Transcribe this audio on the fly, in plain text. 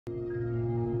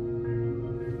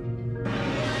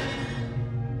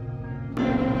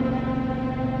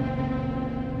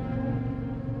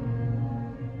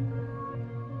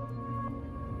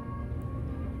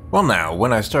Well now,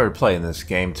 when I started playing this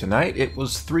game tonight, it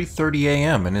was 3:30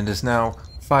 a.m. and it is now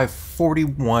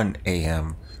 5:41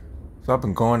 a.m. So I've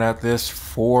been going at this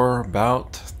for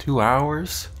about 2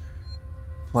 hours,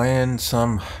 playing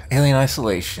some Alien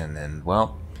Isolation, and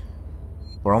well,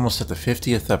 we're almost at the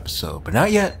 50th episode, but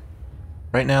not yet.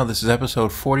 Right now, this is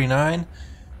episode 49,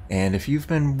 and if you've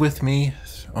been with me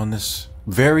on this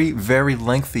very, very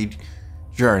lengthy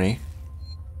journey,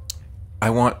 I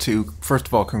want to, first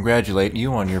of all, congratulate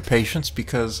you on your patience,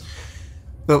 because,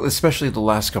 well, especially the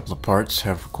last couple of parts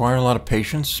have required a lot of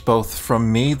patience, both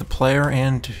from me, the player,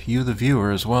 and you, the viewer,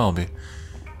 as well.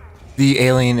 The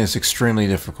alien is extremely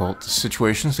difficult. The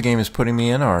situations the game is putting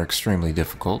me in are extremely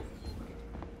difficult.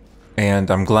 And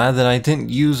I'm glad that I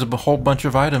didn't use a whole bunch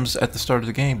of items at the start of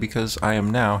the game, because I am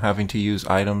now having to use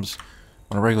items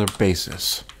on a regular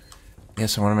basis.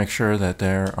 Yes, I want to make sure that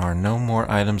there are no more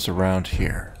items around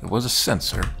here. There was a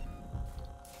sensor.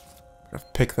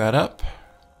 I've picked that up.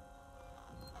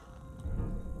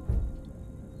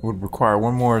 Would require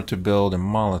one more to build a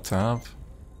Molotov.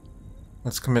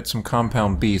 Let's commit some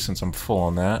Compound B since I'm full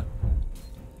on that.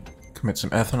 Commit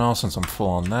some ethanol since I'm full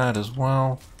on that as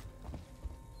well.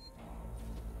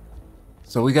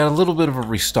 So we got a little bit of a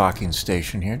restocking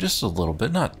station here. Just a little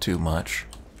bit, not too much.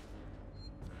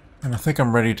 And I think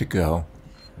I'm ready to go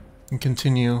and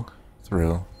continue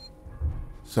through.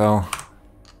 So,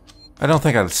 I don't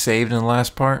think I saved in the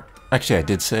last part. Actually, I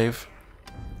did save.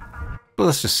 But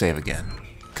let's just save again,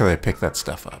 because I picked that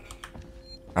stuff up.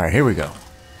 Alright, here we go.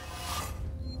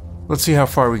 Let's see how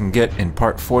far we can get in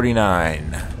part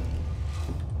 49.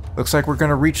 Looks like we're going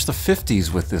to reach the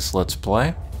 50s with this Let's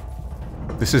Play.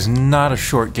 This is not a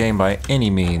short game by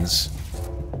any means.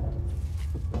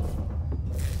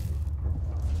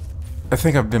 I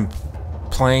think I've been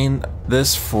playing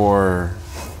this for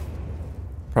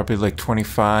probably like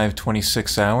 25,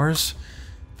 26 hours.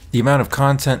 The amount of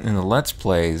content in the Let's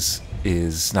Plays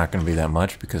is not going to be that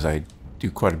much because I do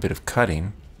quite a bit of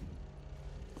cutting.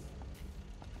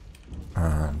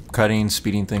 Cutting,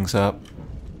 speeding things up.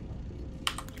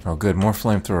 Oh good, more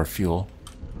flamethrower fuel.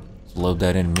 Let's load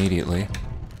that in immediately.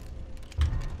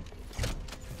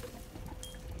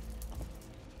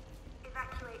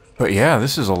 But yeah,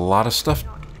 this is a lot of stuff.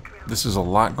 This is a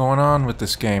lot going on with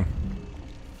this game.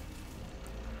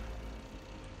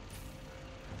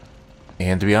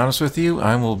 And to be honest with you,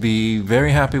 I will be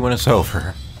very happy when it's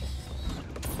over.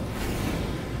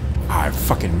 I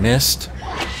fucking missed.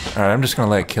 Alright, I'm just gonna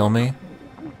let it kill me.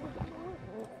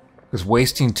 Because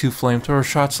wasting 2 flamethrower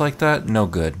shots like that, no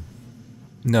good.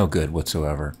 No good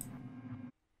whatsoever.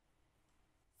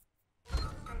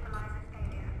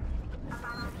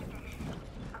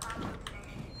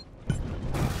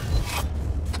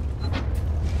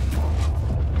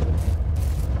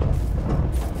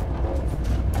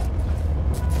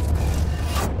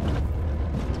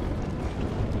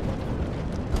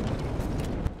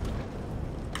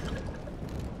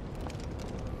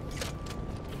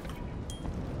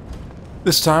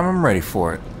 This time I'm ready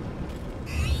for it.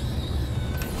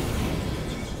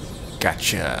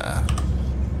 Gotcha.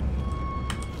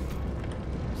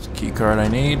 It's the key card I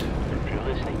need. If you're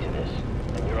listening to this,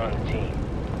 and you're on the team,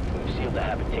 we've sealed the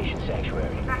habitation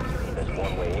sanctuary. There's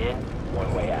one way in,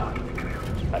 one way out.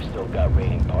 I've still got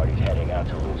raiding parties heading out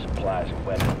to loot supplies and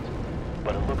weapons,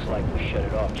 but it looks like we shut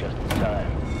it off just in time.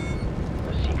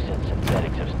 The Sikhs and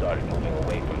synthetics have started moving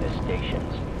away from their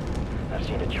stations. I've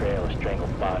seen a trail of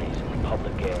strangled bodies in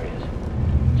public areas.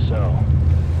 So,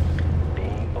 be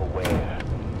aware.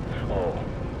 Oh,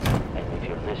 and if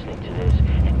you're listening to this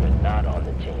and you're not on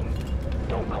the team,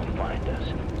 don't come find us.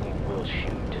 We will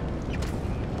shoot.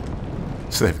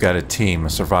 So they've got a team, a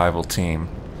survival team.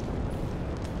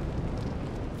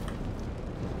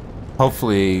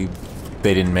 Hopefully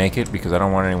they didn't make it, because I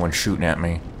don't want anyone shooting at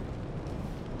me.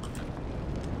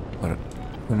 But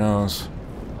who knows?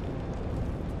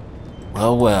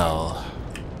 Well, well.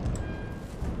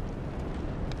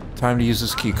 Time to use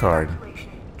this key card.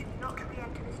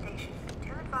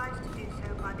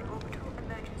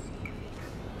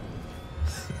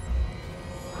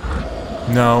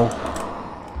 No.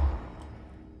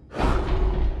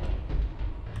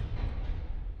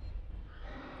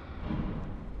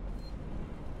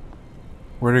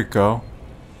 Where'd it go?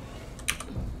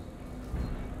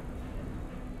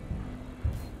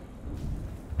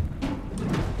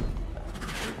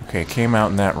 Okay, it came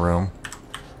out in that room.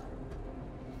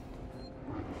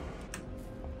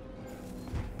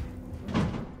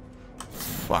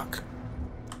 Fuck.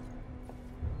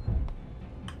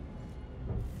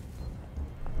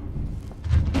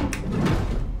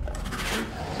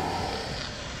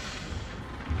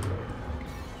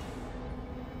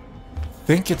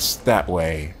 think it's that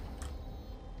way.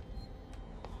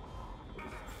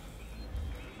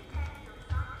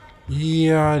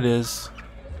 Yeah, it is.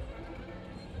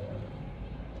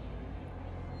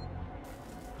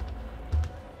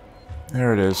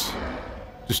 There it is.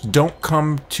 Just don't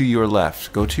come to your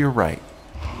left. Go to your right.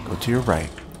 Go to your right.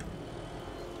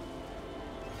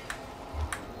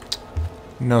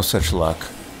 No such luck.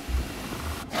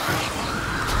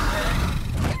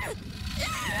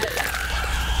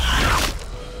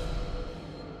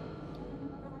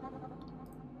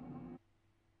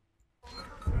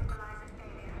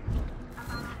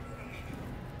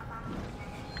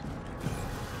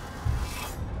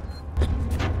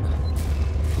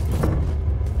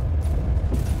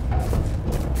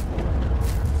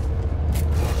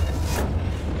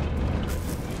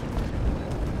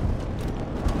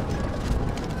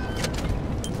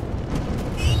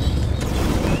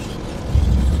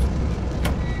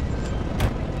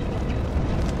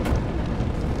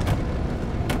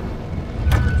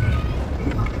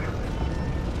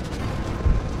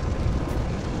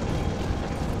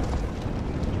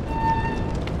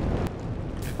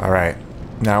 Alright,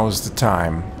 now is the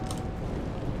time.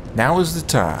 Now is the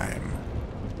time.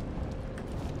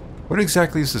 What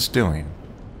exactly is this doing?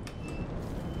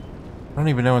 I don't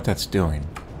even know what that's doing.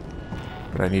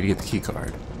 But I need to get the key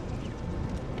card.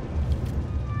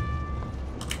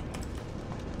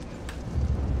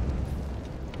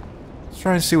 Let's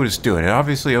try to see what it's doing. It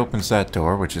obviously opens that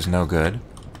door, which is no good.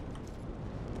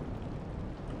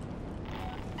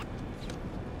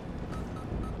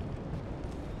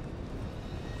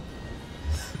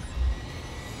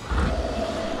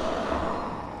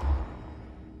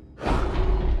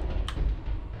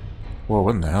 Whoa,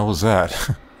 what in the hell was that?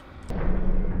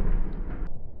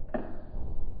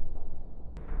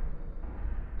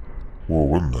 Whoa,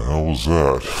 what in the hell was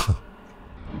that?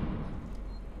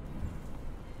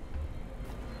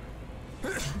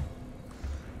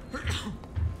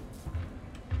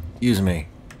 Excuse me.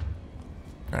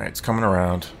 Alright, it's coming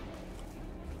around.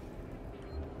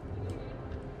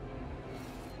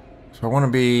 So I want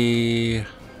to be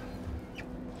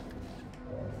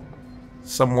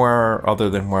somewhere other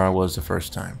than where I was the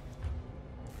first time.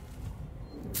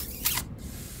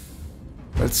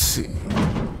 Let's see.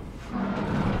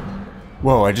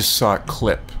 Whoa, I just saw it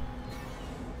clip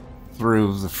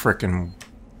through the frickin'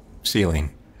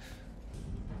 ceiling.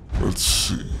 Let's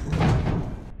see.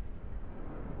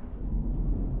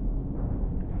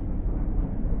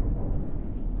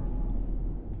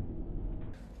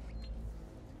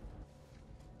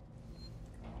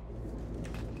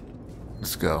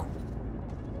 Let's go.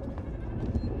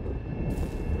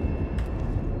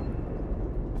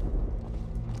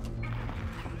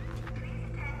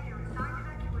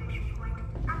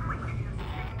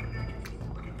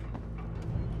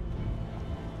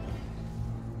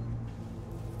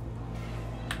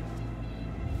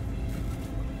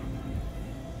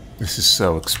 This is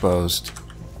so exposed.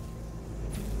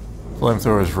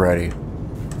 Flamethrower is ready.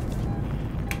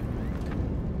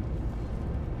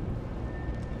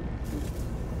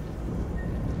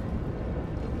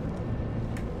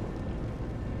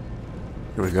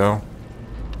 Here we go.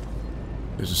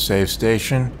 There's a save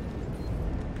station.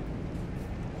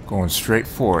 Going straight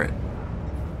for it.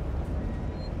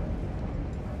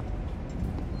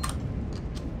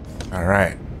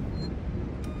 Alright.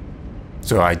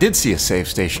 So I did see a save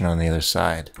station on the other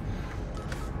side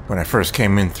when I first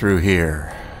came in through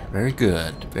here. Very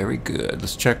good, very good.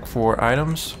 Let's check for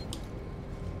items.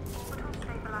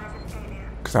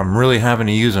 Because I'm really having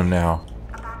to use them now.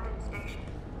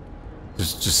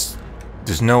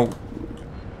 There's no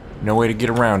way to get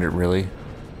around it, really.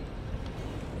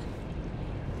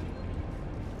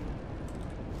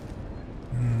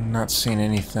 Not seeing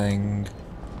anything.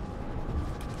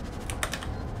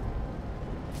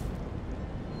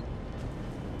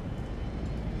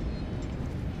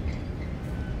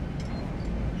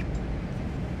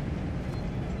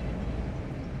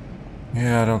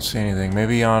 Yeah, I don't see anything.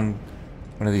 Maybe on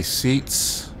one of these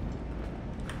seats?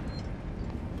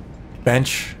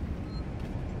 Bench?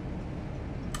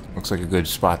 Looks like a good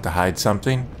spot to hide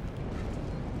something.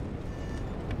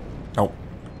 Nope.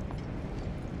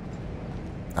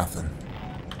 Nothing.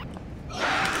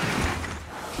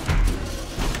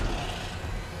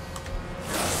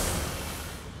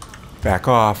 Back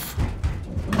off.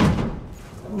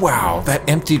 Wow, that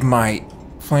emptied my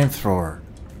flamethrower.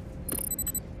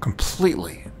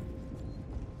 Completely.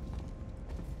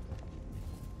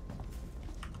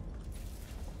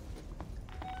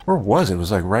 Where was it? It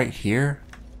was like right here.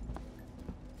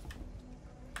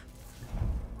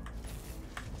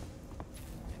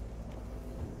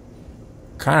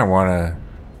 kind of want to...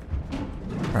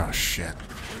 Oh, shit.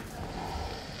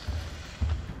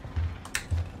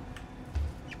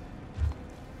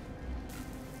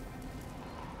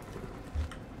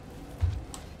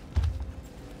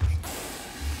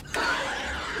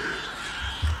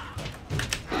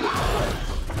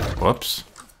 Whoops.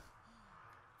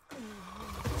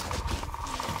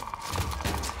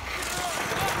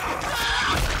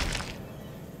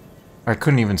 I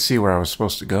couldn't even see where I was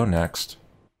supposed to go next.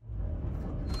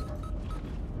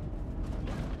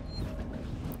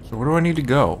 So where do I need to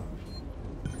go?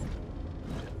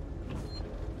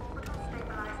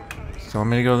 It's telling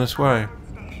me to go this way.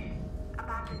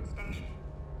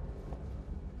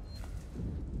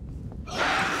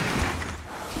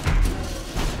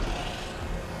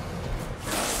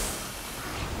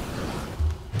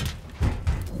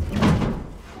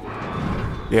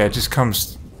 Yeah, it just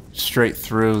comes straight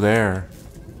through there.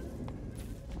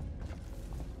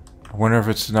 I wonder if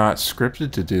it's not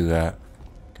scripted to do that.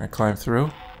 Can I climb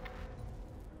through?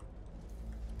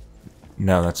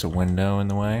 No, that's a window in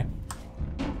the way.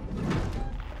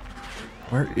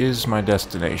 Where is my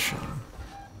destination?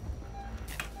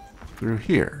 Through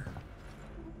here.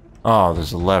 Oh,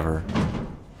 there's a lever.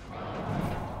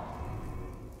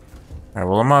 Alright,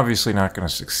 well, I'm obviously not going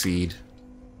to succeed.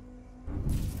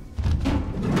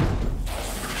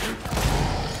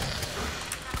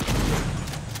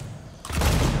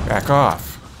 Back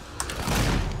off.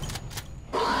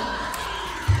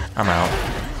 I'm out.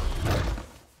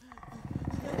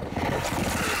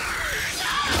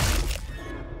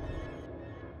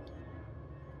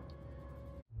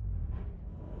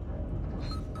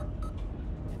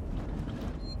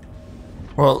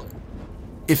 Well,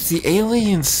 if the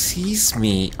alien sees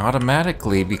me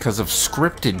automatically because of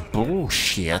scripted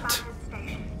bullshit,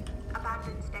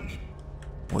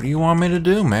 what do you want me to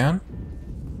do, man?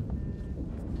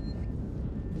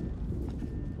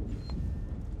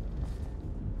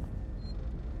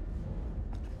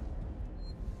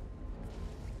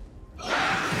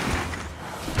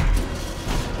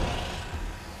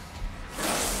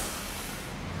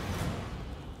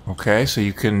 Okay, so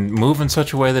you can move in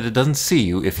such a way that it doesn't see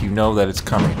you if you know that it's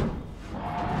coming.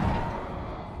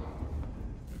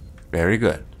 Very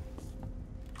good.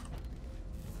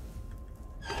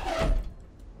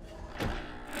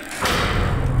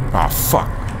 Ah, fuck.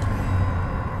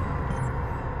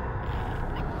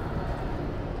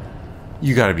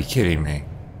 You gotta be kidding me.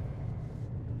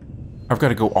 I've got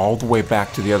to go all the way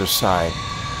back to the other side.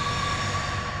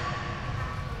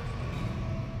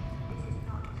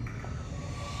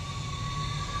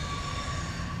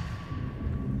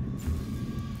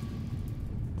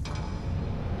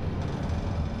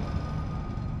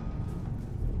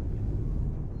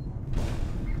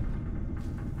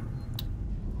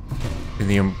 In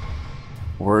the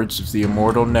words of the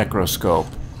immortal Necroscope,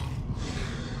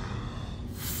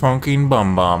 funking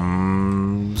bum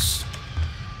bums,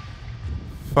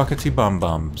 fuckety bum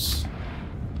bums.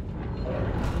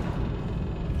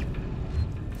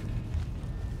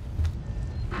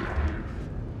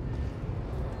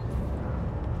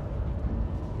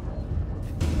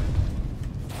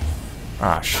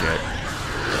 Ah, shit.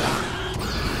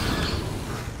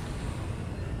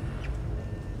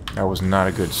 That was not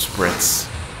a good spritz.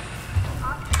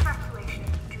 After evacuation,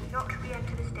 do not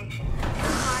re-enter the station.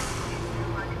 Emergency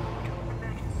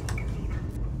convener.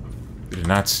 Did it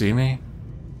not see me?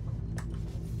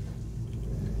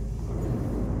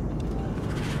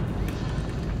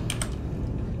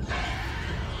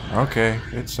 Okay,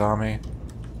 it saw me.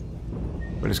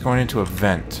 But it's going into a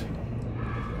vent.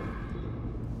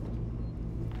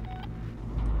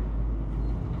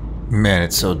 Man,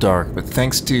 it's so dark, but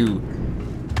thanks to...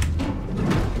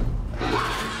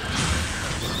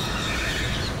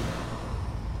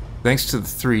 Thanks to the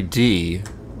 3D,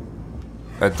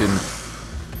 that didn't...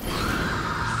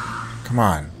 Come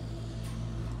on.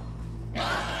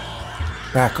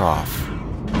 Back off.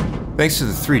 Thanks to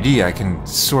the 3D, I can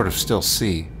sort of still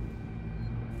see.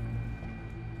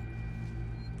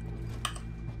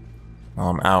 Well,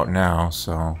 I'm out now,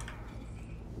 so...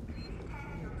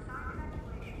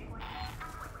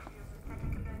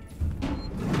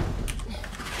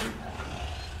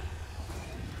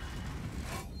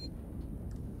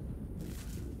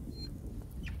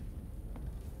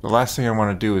 The last thing I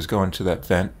want to do is go into that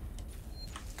vent,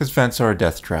 because vents are a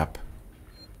death trap.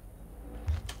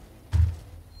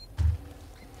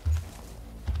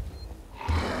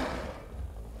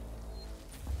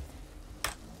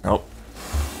 Nope.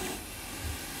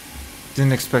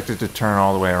 Didn't expect it to turn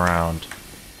all the way around.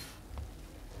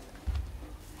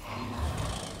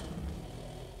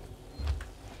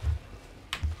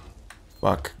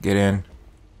 Fuck, get in.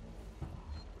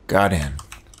 got in.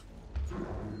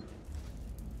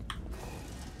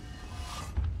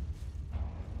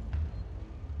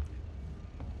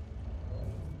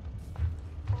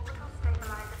 Orbital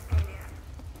stabilizer failure.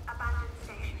 Abandoned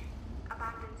station.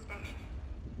 Abandoned station.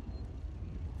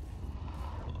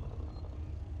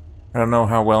 I don't know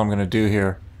how well I'm going to do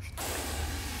here.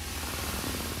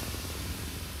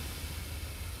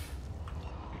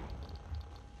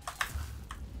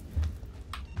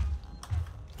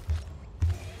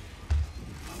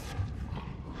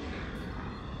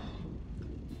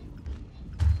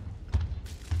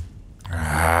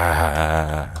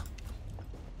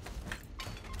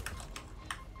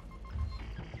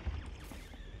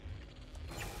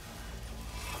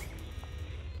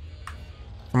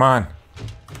 Come on.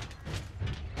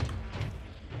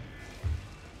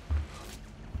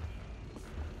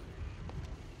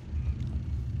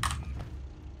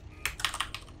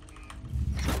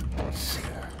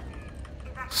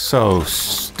 So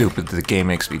stupid that the game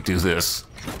makes me do this.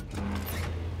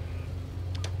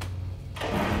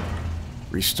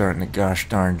 Restarting the gosh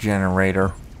darn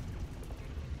generator.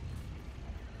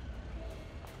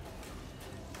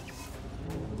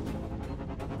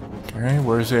 Okay,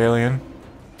 where's the alien?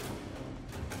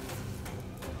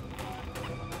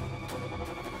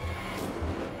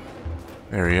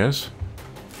 There he is.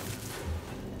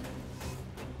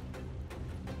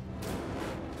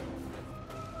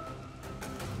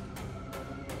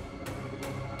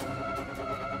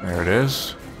 There it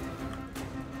is.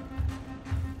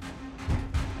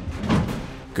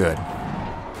 Good.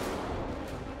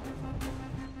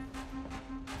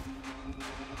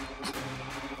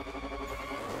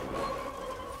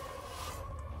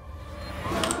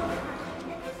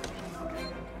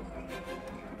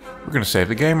 We're gonna save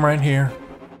the game right here.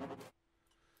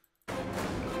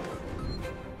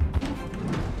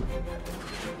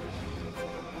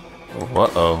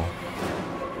 Uh-oh.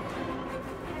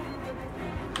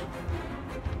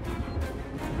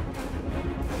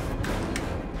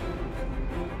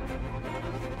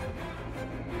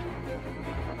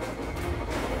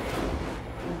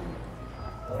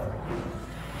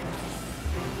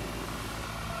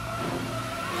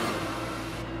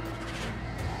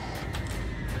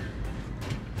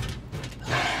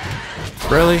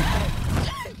 Really?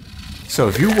 So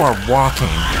if you are walking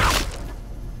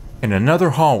and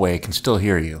another hallway can still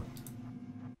hear you.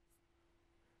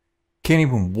 Can't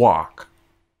even walk.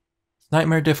 It's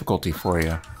nightmare difficulty for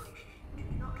you.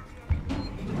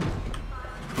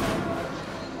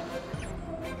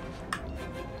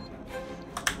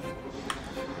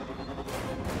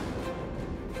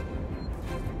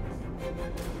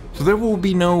 So there will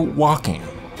be no walking.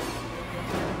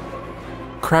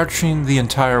 Crouching the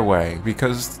entire way,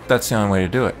 because that's the only way to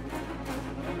do it.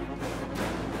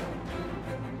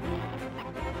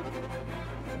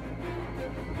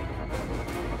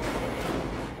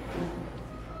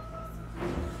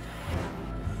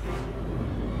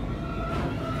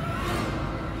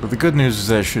 But the good news is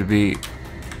that it should be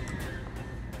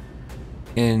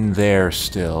in there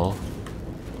still.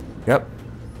 Yep,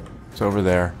 it's over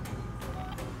there.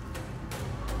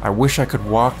 I wish I could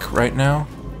walk right now.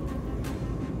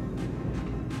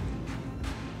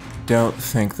 Don't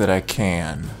think that I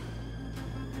can.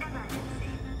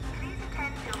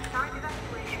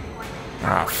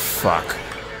 Ah, fuck.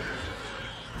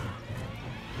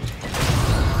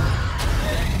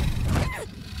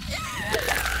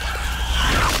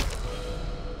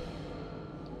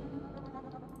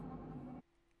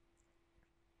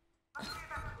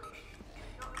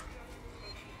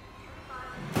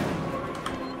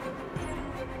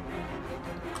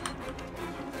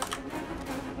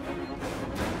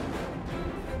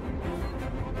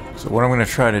 So what I'm going to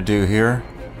try to do here,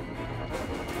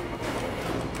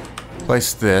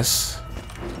 place this.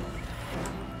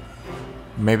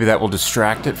 Maybe that will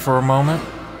distract it for a moment,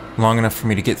 long enough for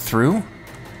me to get through.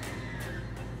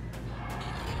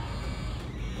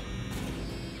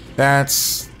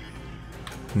 That's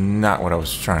not what I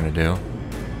was trying to do.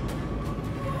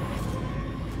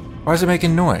 Why is it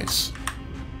making noise?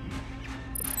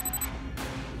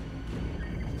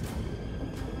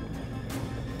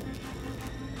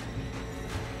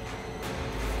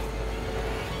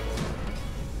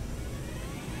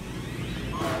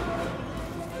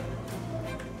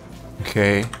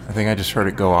 Okay, I think I just heard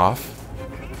it go off.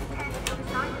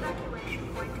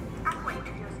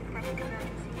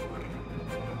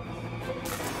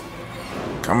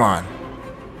 Come on.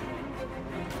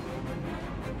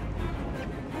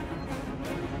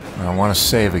 I want to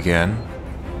save again.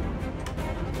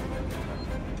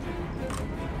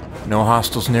 No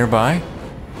hostiles nearby.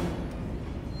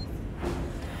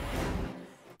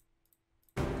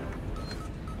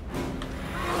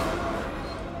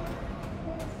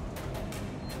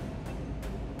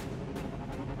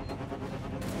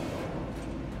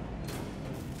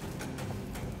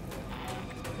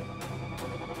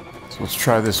 So let's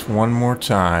try this one more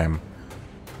time.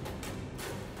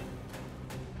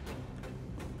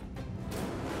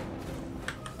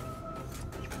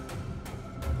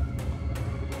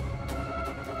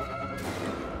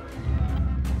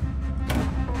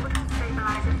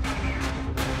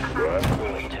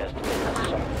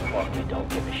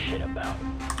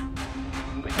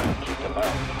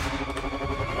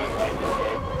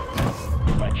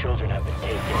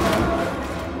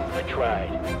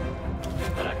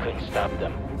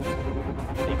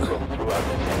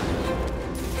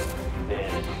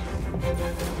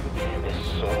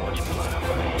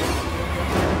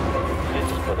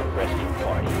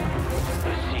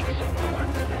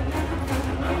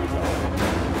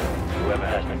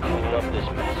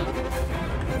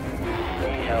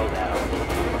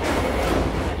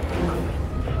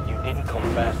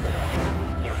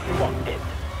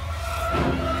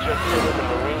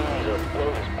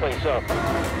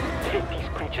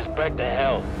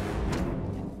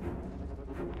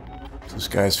 This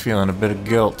guy's feeling a bit of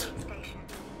guilt.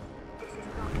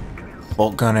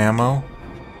 Bolt gun ammo.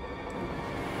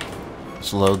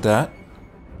 Let's load that.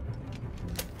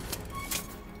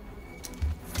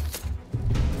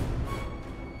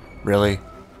 Really?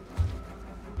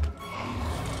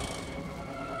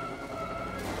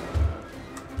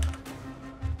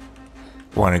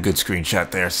 Want a good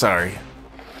screenshot there, sorry.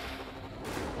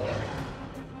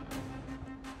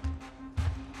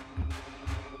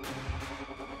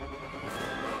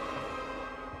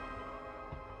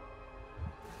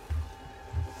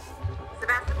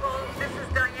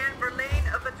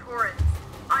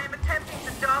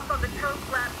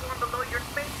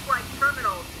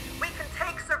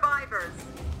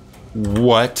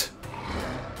 What?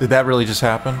 Did that really just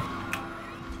happen?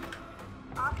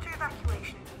 After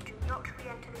evacuation, do not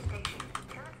re-enter the station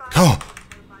until advised. Oh!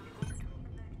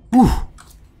 Whew.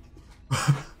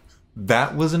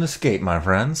 That was an escape, my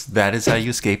friends. That is how you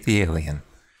escape the alien.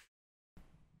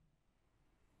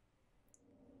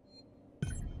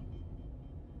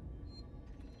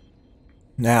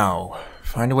 Now,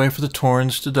 find a way for the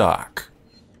Torrens to dock.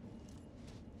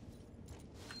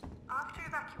 After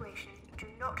evacuation, do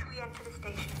not re-enter the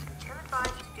station until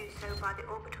advised to do so by the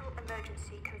orbital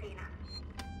emergency convener.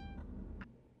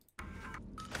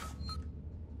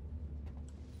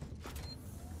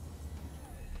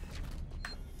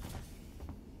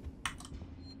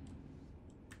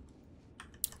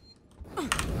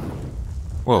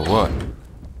 Whoa, what?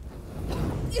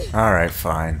 Alright,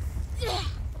 fine.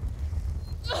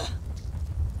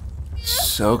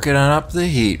 Soaking up the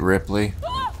heat, Ripley.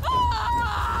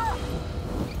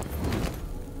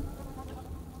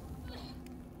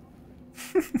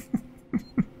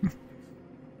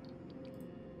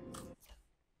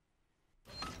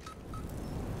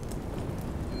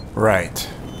 Right.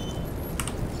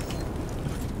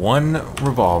 One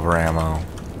revolver ammo.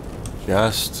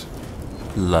 Just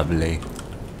lovely.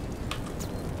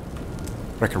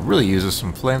 But I could really use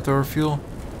some flamethrower fuel.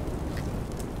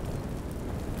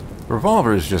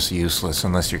 Revolver is just useless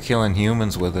unless you're killing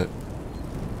humans with it.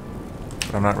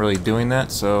 But I'm not really doing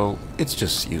that, so it's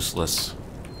just useless.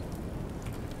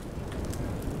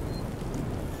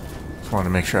 Just wanted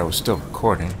to make sure I was still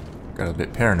recording. Got a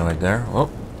bit paranoid there. Oh.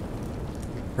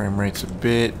 Frame rate's a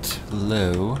bit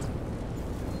low.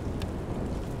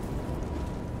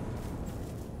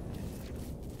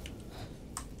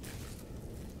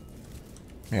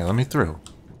 Yeah, let me through.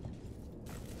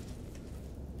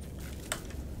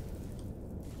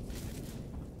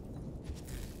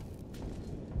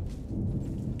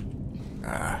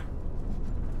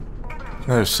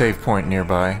 Another save point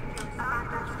nearby.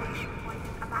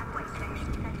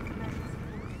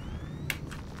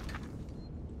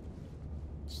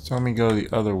 Just tell me go the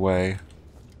other way.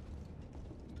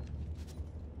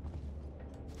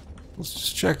 Let's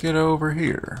just check it over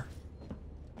here.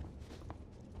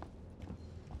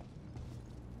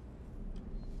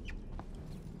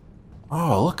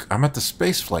 Oh, look, I'm at the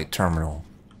spaceflight terminal.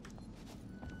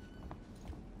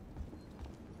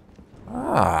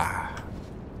 Ah.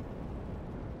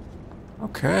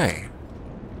 Okay.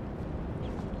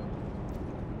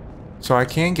 So I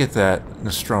can get that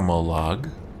Nostromo log.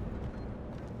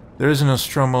 There is a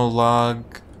Nostromo log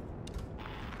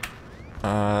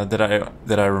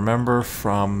that I remember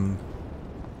from.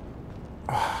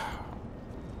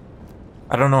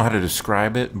 I don't know how to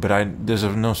describe it, but there's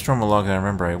a Nostromo log that I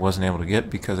remember I wasn't able to get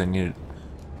because I needed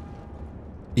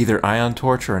either ion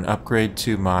torch or an upgrade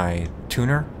to my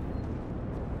tuner.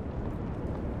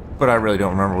 But I really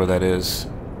don't remember where that is.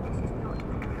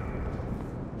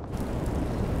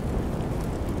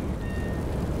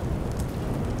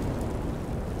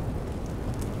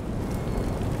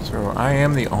 So I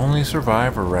am the only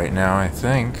survivor right now, I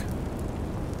think.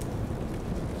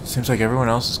 Seems like everyone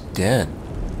else is dead.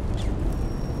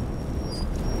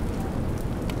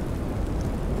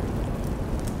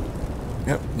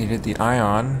 Yep, needed the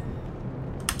ion.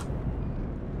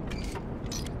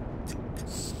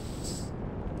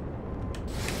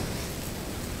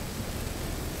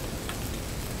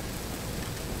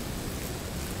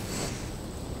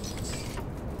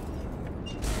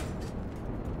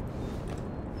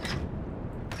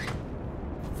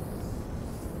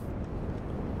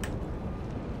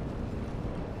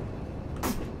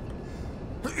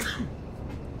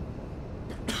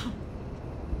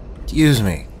 Excuse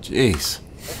me. Jeez.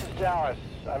 This is Dallas.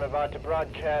 I'm about to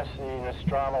broadcast the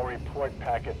Nostromo report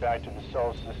packet back to the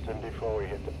Sol system before we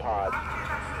hit the pods.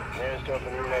 Nearest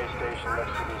open relay station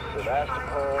looks to be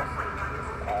Sevastopol.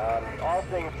 All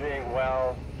things being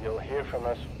well, you'll hear from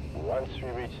us once we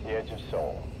reach the edge of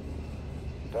Sol.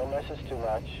 Don't miss us too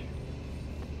much.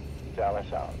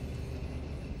 Dallas out.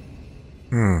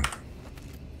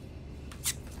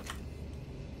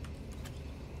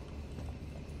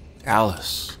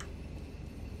 Alice.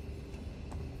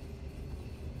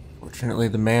 Fortunately,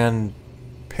 the man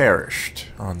perished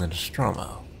on the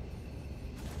Nostromo.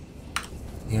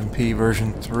 EMP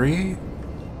version 3?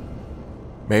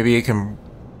 Maybe it can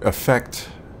affect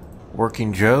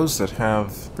working Joes that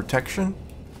have protection?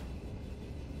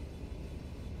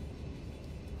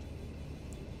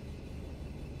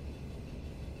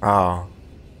 Oh.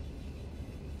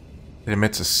 It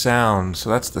emits a sound, so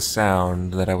that's the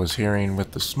sound that I was hearing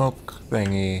with the smoke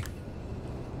thingy.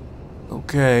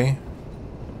 Okay.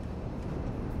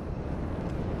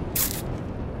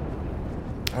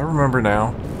 I remember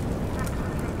now.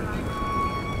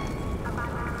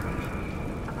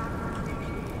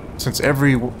 Since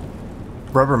every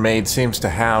Rubbermaid seems to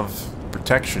have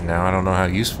protection now, I don't know how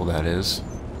useful that is.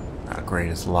 Ah, great,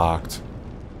 it's locked.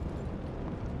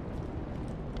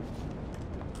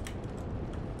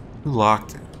 Who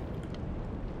locked it?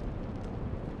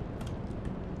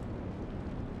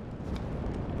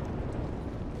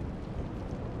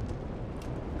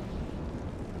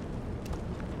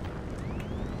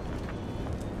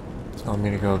 Telling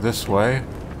me to go this way.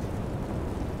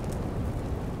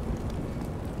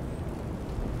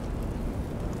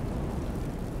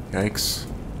 Yikes.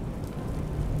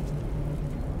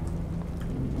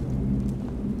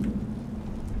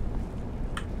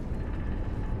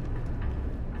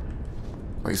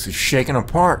 Place is shaking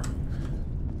apart.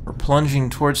 We're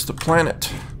plunging towards the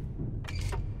planet.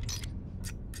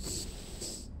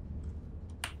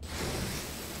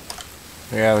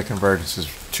 Yeah, the convergence is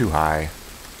too high.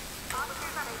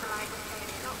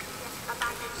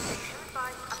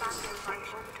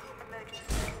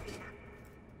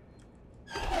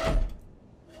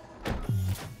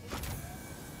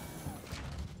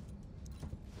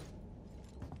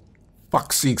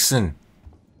 Fuck Seekson.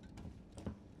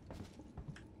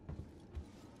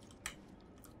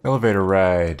 Elevator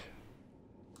ride.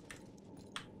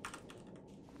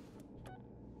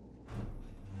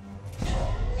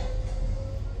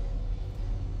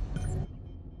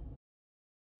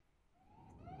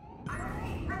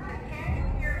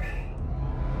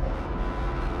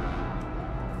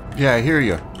 Yeah, I hear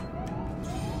you.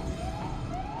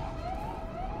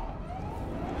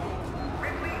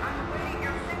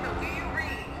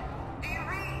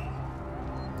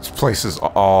 This place is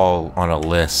all on a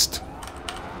list.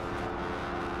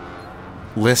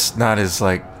 List not as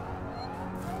like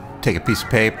take a piece of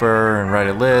paper and write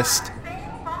a list.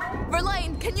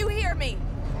 Verlaine, can you hear me?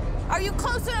 Are you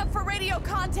close enough for radio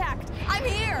contact? I'm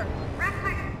here.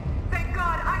 Ripley, thank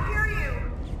God, I hear you.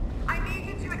 I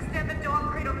need you to extend the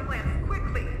dog cradle clamps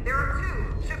quickly. There are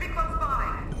two. Should be close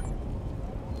by.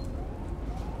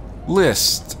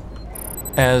 List,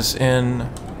 as in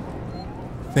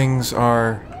things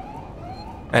are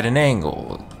at an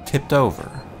angle, tipped over.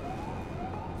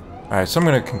 Alright, so I'm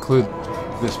going to conclude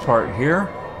this part here.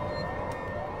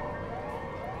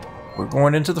 We're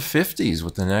going into the 50s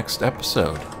with the next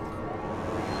episode.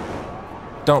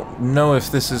 Don't know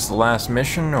if this is the last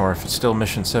mission or if it's still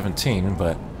mission 17,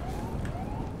 but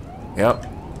yep.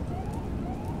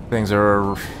 Things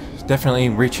are definitely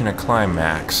reaching a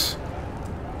climax.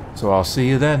 So I'll see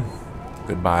you then.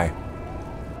 Goodbye.